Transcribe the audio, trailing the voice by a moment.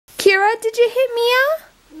Kira, did you hit Mia?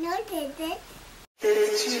 No, didn't.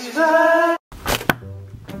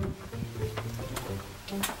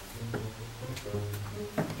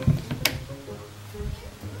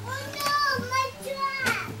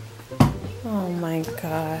 Oh my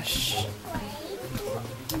gosh.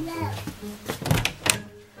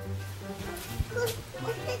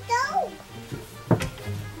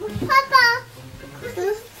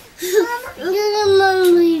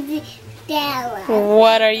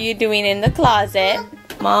 What are you doing in the closet?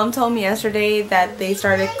 Mom told me yesterday that they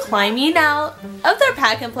started climbing out of their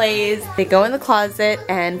pack and plays. They go in the closet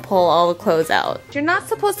and pull all the clothes out. You're not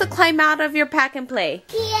supposed to climb out of your pack and play.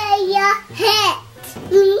 Kira hit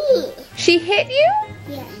me. She hit you?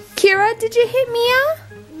 Yes. Kira, did you hit Mia?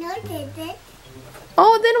 No, didn't.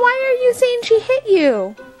 Oh, then why are you saying she hit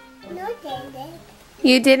you? No, didn't.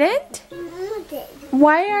 You didn't? No, didn't.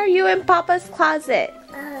 Why are you in Papa's closet?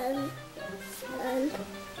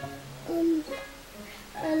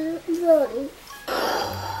 Rolling.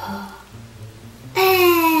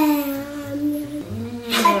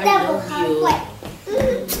 A double hug.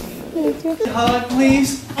 Hug,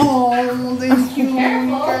 please. Oh, thank you. Good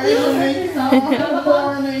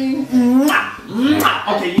morning.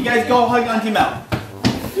 Okay, you guys go hug Auntie Mel.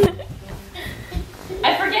 I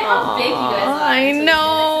forget how big you guys are. I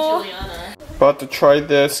know. About to try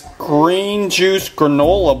this green juice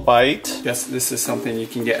granola bite. Yes, this is something you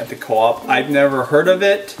can get at the co-op. I've never heard of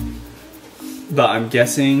it, but I'm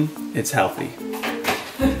guessing it's healthy.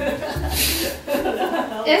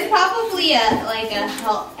 It's probably it's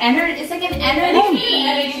like an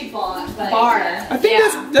energy bar. I think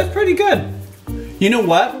that's pretty good. You know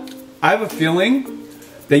what? I have a feeling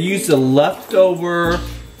they used the leftover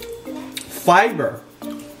fiber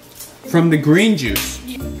from the green juice.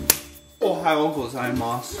 Ohio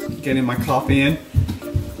gozaimasu. Getting my coffee in.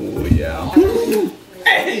 Oh yeah.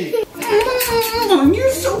 Hey!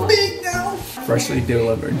 You're so big now! Freshly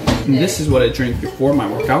delivered. And this is what I drink before my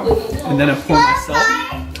workout. And then I pour myself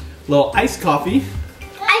a little iced coffee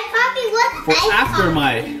for after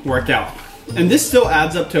my workout. And this still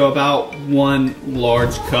adds up to about 1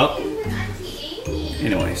 large cup.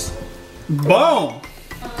 Anyways. Boom!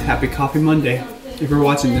 Happy Coffee Monday. If you're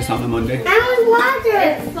watching this on a Monday.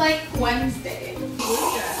 It's like Wednesday.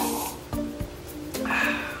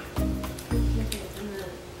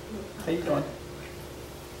 How you doing?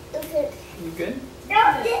 You good?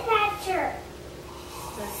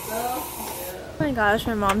 Oh my gosh,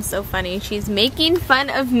 my mom's so funny. She's making fun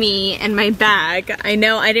of me and my bag. I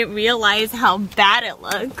know, I didn't realize how bad it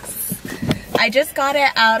looks. I just got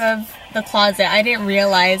it out of the closet. I didn't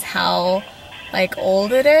realize how like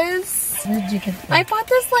old it is. I bought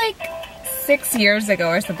this like 6 years ago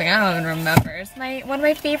or something. I don't even remember. It's one of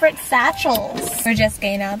my favorite satchels. We're just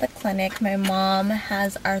getting out of the clinic. My mom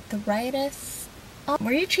has arthritis. Oh,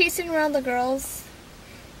 were you chasing around the girls?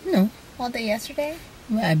 No. All day yesterday?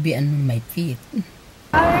 Well, I'd be on my feet.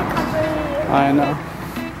 I know.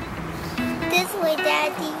 This way,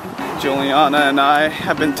 Daddy. Juliana and I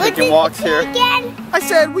have been taking walks here. Again? I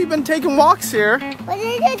said we've been taking walks here. What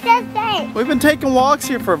did you just say? We've been taking walks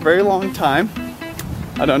here for a very long time.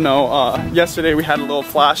 I don't know, yesterday we had a little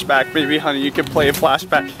flashback. Maybe, honey, you could play a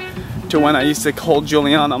flashback to when I used to hold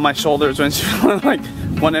Juliana on my shoulders when she was like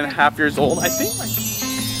 1.5 years old. I think like...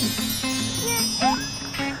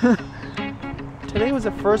 Today was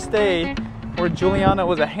the first day where Juliana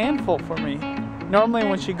was a handful for me. Normally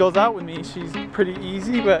when she goes out with me, she's pretty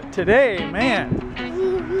easy, but today, man,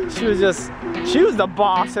 she was the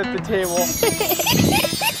boss at the table.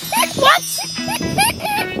 What?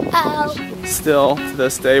 Oh. Still, to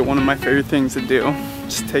this day, one of my favorite things to do,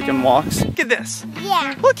 just taking walks. Look at this.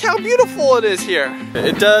 Yeah. Look how beautiful it is here.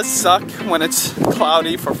 It does suck when it's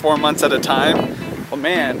cloudy for 4 months at a time, but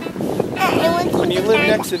man, when you live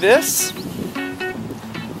next to this,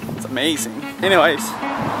 it's amazing. Anyways,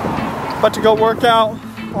 about to go work out.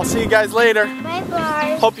 I'll see you guys later.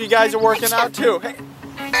 Bye-bye. Hope you guys are working out too. Hey.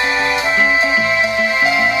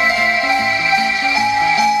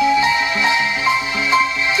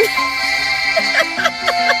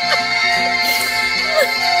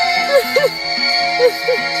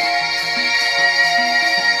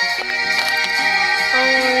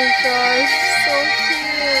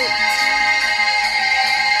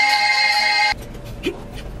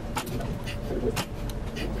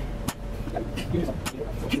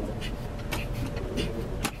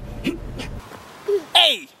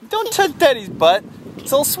 Hey, don't touch Daddy's butt.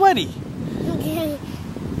 It's all sweaty. Okay.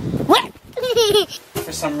 What?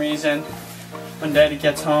 For some reason, when Daddy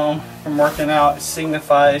gets home from working out, it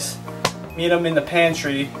signifies meet him in the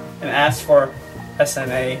pantry and ask for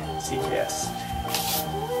SNA CKS.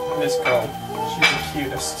 this girl. She's the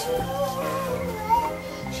cutest.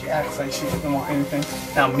 She acts like she doesn't want anything.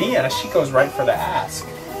 Now Mia, she goes right for the ask.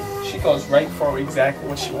 She goes right for exactly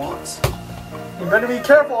what she wants. You better be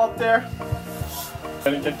careful up there.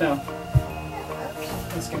 Better get down.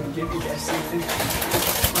 It's gonna give you guys something.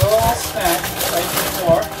 Little snack right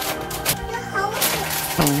before.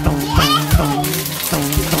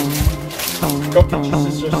 Go get your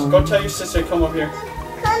sisters. Go tell your sister to come over here.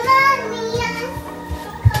 Come on, Mia.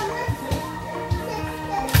 Come on.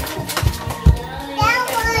 That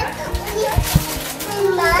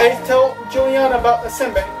one. Hey, tell Juliana about the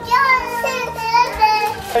Simba.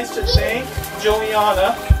 I used to thank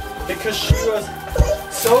Juliana because she was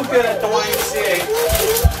so good at the YMCA.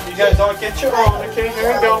 You guys all get your own, okay?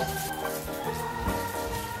 Here we go.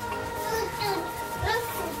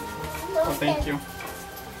 Oh, thank you.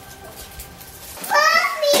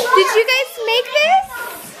 Did you guys make this?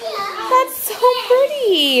 That's so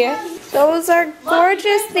pretty. Those are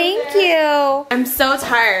gorgeous. Thank you. I'm so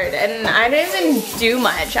tired and I didn't even do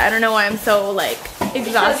much. I don't know why I'm so like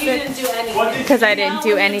exhausted. Because I didn't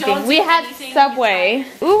do anything. We had Subway.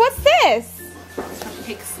 Ooh, what's this?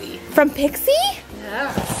 Pixie. From Pixie?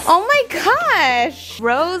 Yeah. Oh my gosh.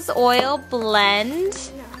 Rose oil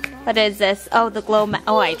blend. What is this? Oh, the glow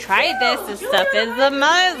oh, I tried this. This stuff is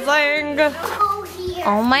amazing.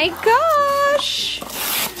 Oh my gosh.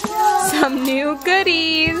 Some new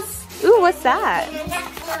goodies. Ooh, what's that?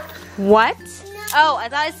 What? Oh, I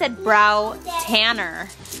thought it said brow tanner.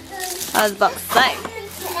 I was about to say.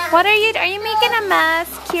 What are you making a mess,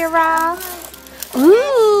 Kira?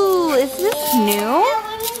 Ooh, is this new?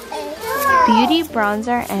 Beauty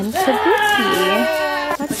bronzer and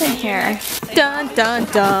kabuki. What's in here? Dun dun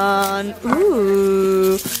dun.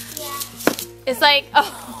 Ooh. It's like,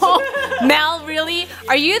 oh, Mel, really?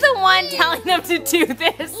 Are you the one telling them to do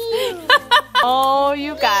this? Oh,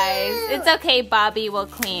 you guys. It's okay, Bobby will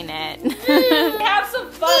clean it. Have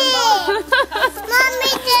some fun, Mom.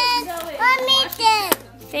 Mommy did. Mommy did.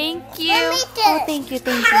 Thank you. Mommy did. Oh, thank you,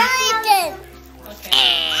 thank you. Mommy did.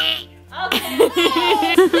 Okay.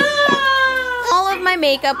 All of my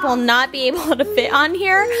makeup will not be able to fit on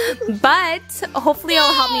here, but hopefully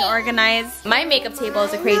it'll help me organize. My makeup table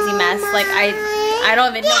is a crazy mess. Like I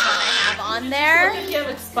don't even know what I have on there. You have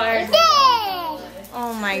expired.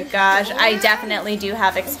 Oh my gosh, I definitely do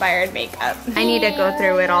have expired makeup. I need to go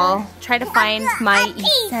through it all. Try to find my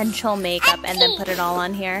essential makeup and then put it all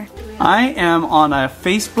on here. I am on a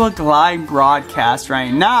Facebook Live broadcast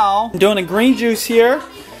right now. I'm doing a green juice here.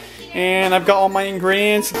 And I've got all my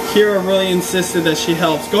ingredients. Kira really insisted that she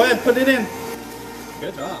helps. Go ahead, put it in.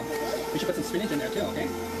 Good job. We should put some spinach in there too, okay?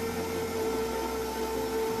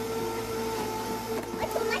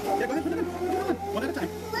 Yeah, go ahead, put it in. One at a time.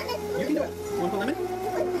 You can do it. You want to put lemon?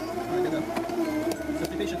 Alright, good job. Just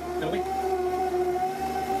be patient. Gotta wait.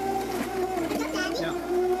 Yeah.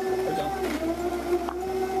 Good job.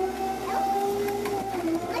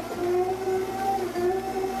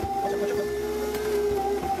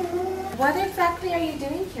 What exactly are you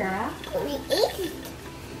doing, Kira? We ate.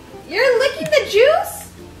 You're licking the juice?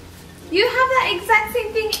 You have that exact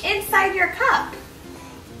same thing inside your cup.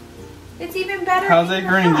 It's even better. How's that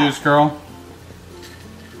green juice, girl?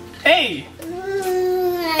 Hey!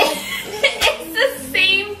 It's the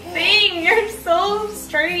same thing. You're so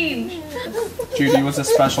strange. Judy was a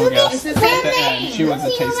special guest at the end. She was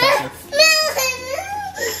a taste tester.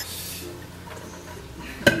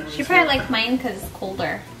 She probably liked mine because it's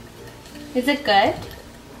colder. Is it good?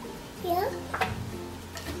 Yeah.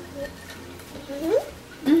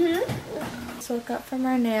 So woke up from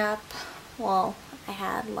our nap. Well, I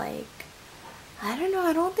had like, I don't know,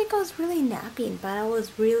 I don't think I was really napping, but I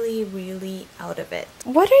was really, really out of it.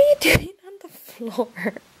 What are you doing on the floor?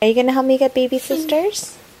 Are you gonna help me get baby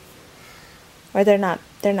sisters? Or they're not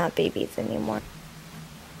babies anymore.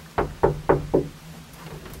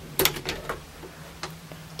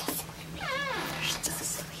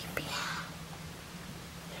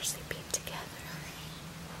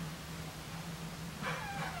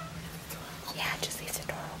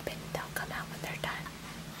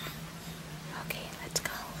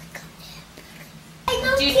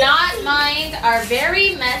 Do not mind our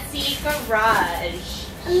very messy garage.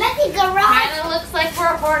 A messy garage. Kind of looks like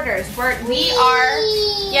we're hoarders. We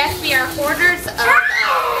are hoarders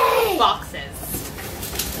of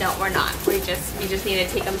boxes. No, we're not. We just need to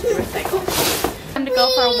take them to the recycle. Time to go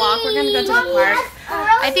for a walk. We're gonna go to the park.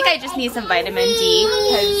 I think I just need some vitamin D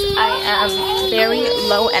because I am very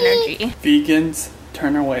low energy. Vegans,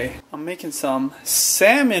 turn away. I'm making some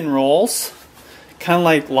salmon rolls. Kind of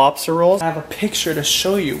like lobster rolls. I have a picture to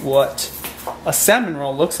show you what a salmon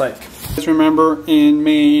roll looks like. Just remember in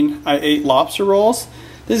Maine, I ate lobster rolls.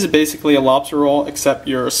 This is basically a lobster roll, except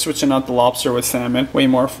you're switching out the lobster with salmon. Way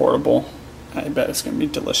more affordable. I bet it's gonna be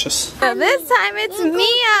delicious. So this time it's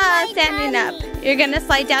Mia standing up. You're gonna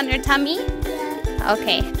slide down your tummy?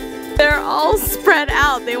 Okay. They're all spread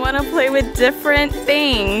out. They want to play with different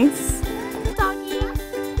things. Doggy.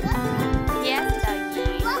 Yes,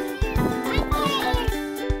 doggy.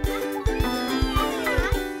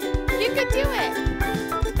 You could do it.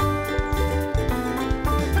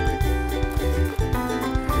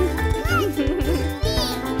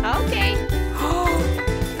 Okay.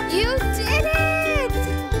 You did it!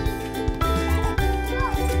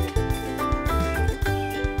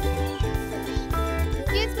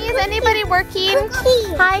 Excuse me, is anybody working?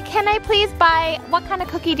 Cookie. Hi, can I please buy, what kind of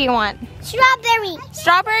cookie do you want? Strawberry.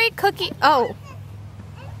 Strawberry cookie, oh.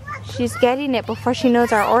 She's getting it before she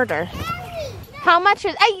knows our order. How much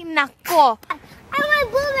is, ay, nako. I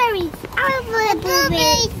want blueberries. I want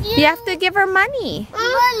blueberries. You have to give her money.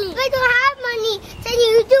 Money. I don't have money. So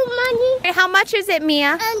you do money. Hey, how much is it,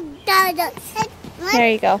 Mia? There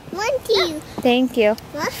you go. One to you. Thank you.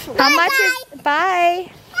 How much is,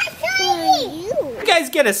 bye. You guys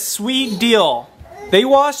get a sweet deal. They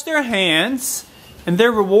wash their hands and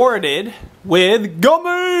they're rewarded with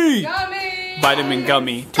gummy! Yummy! Vitamin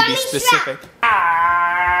gummy, to be specific.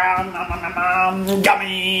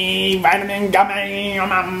 Gummy! Vitamin gummy!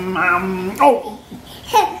 Oh!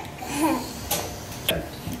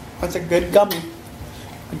 That's a good gummy.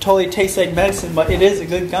 It totally tastes like medicine, but it is a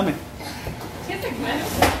good gummy.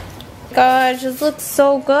 Gosh, this looks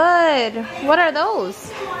so good. What are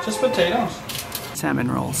those? Just potatoes.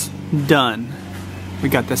 Salmon rolls. Done. We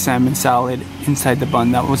got the salmon salad inside the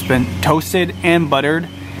bun that was been toasted and buttered.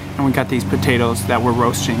 And we got these potatoes that we're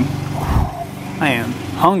roasting. I am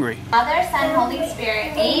hungry. Father, Son, Holy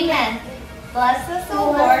Spirit, amen. Bless us,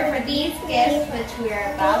 O Lord, for these gifts which we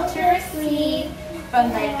are about to receive from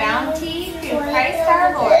thy bounty through Christ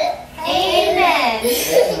our Lord. Amen.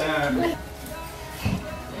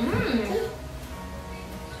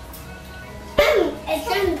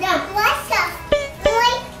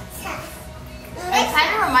 It kind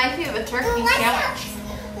of reminds me of a turkey sandwich.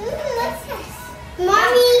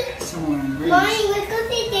 Mommy, let's go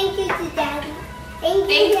say thank you to Daddy. Thank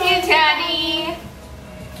you, Daddy.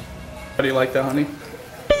 How do you like that, honey?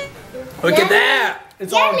 Look at that!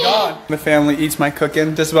 It's all gone. The family eats my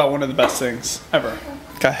cooking. Just about one of the best things ever.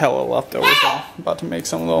 Got hella leftovers now. About to make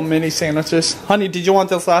some little mini sandwiches. Honey, did you want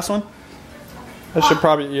this last one? I should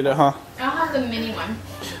probably eat it, huh? I'll have the mini one.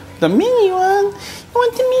 The mini one? You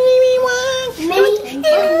want the mini one?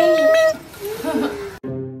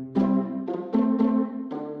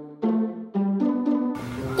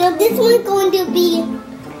 So this one's going to be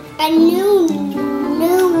a new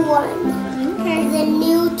one. Okay. It's a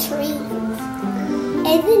new treat.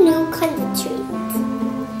 It's a new kind of treat.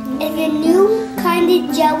 It's a new kind of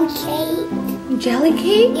jelly cake. Jelly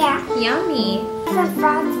cake? Yeah. Yummy. It's a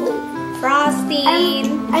frosting. Frosting.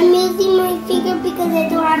 I'm using my finger because I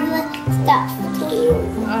don't have the stuff to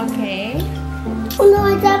use. Okay. Oh no, I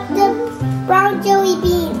dropped the brown jelly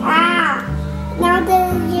bean. Ah! Now the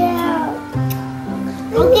yellow.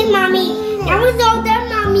 Okay, Mommy. That was all done,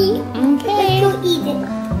 Mommy. Okay. Let's go eat it.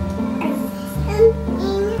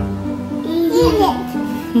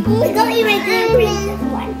 Let's go eat my Disney princess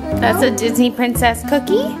one. That's a Disney princess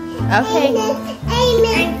cookie? Okay.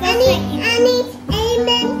 Amen. Amen.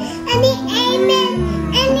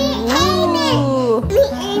 Ooh.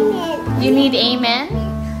 You need amen?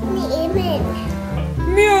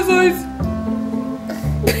 Mia's eyes.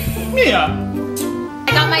 Mia. I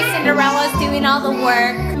got my Cinderellas doing all the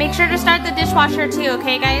work. Make sure to start the dishwasher too,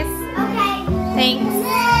 okay guys? Okay. Thanks.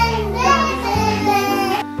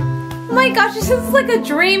 Oh my gosh, this is like a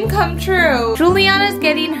dream come true. Juliana's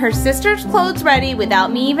getting her sister's clothes ready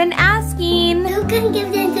without me even asking. You can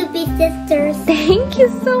give them to be sisters. Thank you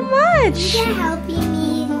so much. You're helping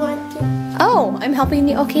me want to. Oh, I'm helping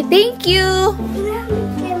you. Okay, thank you.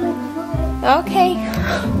 Okay.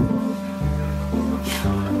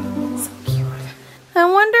 So cute. I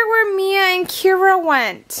wonder where Mia and Kira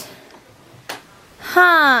went.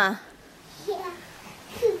 Huh.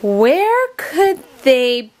 Where could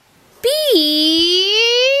they be?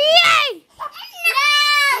 Yay!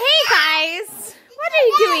 Hey guys! What are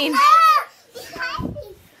you doing?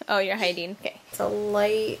 Oh, you're hiding. Okay. It's a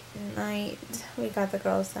late night. We got the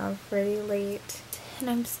girls down pretty late. And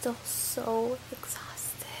I'm still so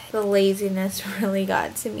exhausted. The laziness really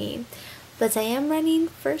got to me. But I am running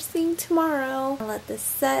first thing tomorrow. I'll let this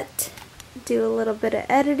set, do a little bit of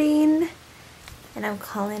editing, and I'm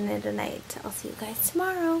calling it a night. I'll see you guys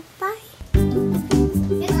tomorrow. Bye.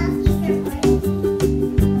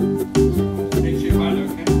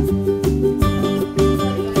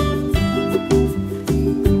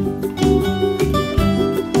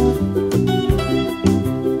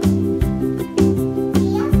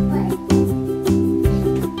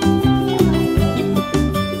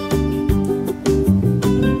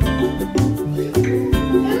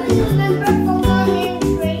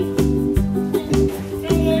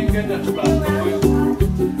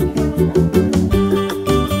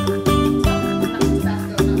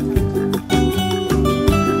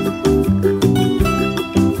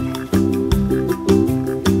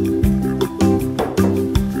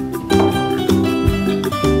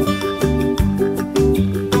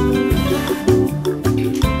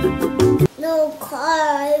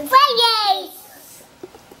 card. Fridays.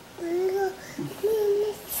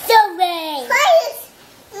 Survey.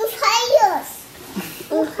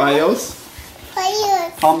 Fios?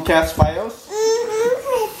 Comcast Fios?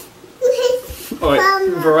 Oh wait,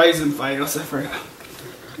 Verizon Fios, I forgot.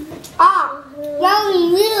 Ah,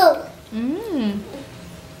 yummy milk.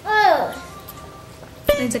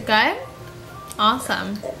 Is it good?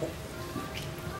 Awesome.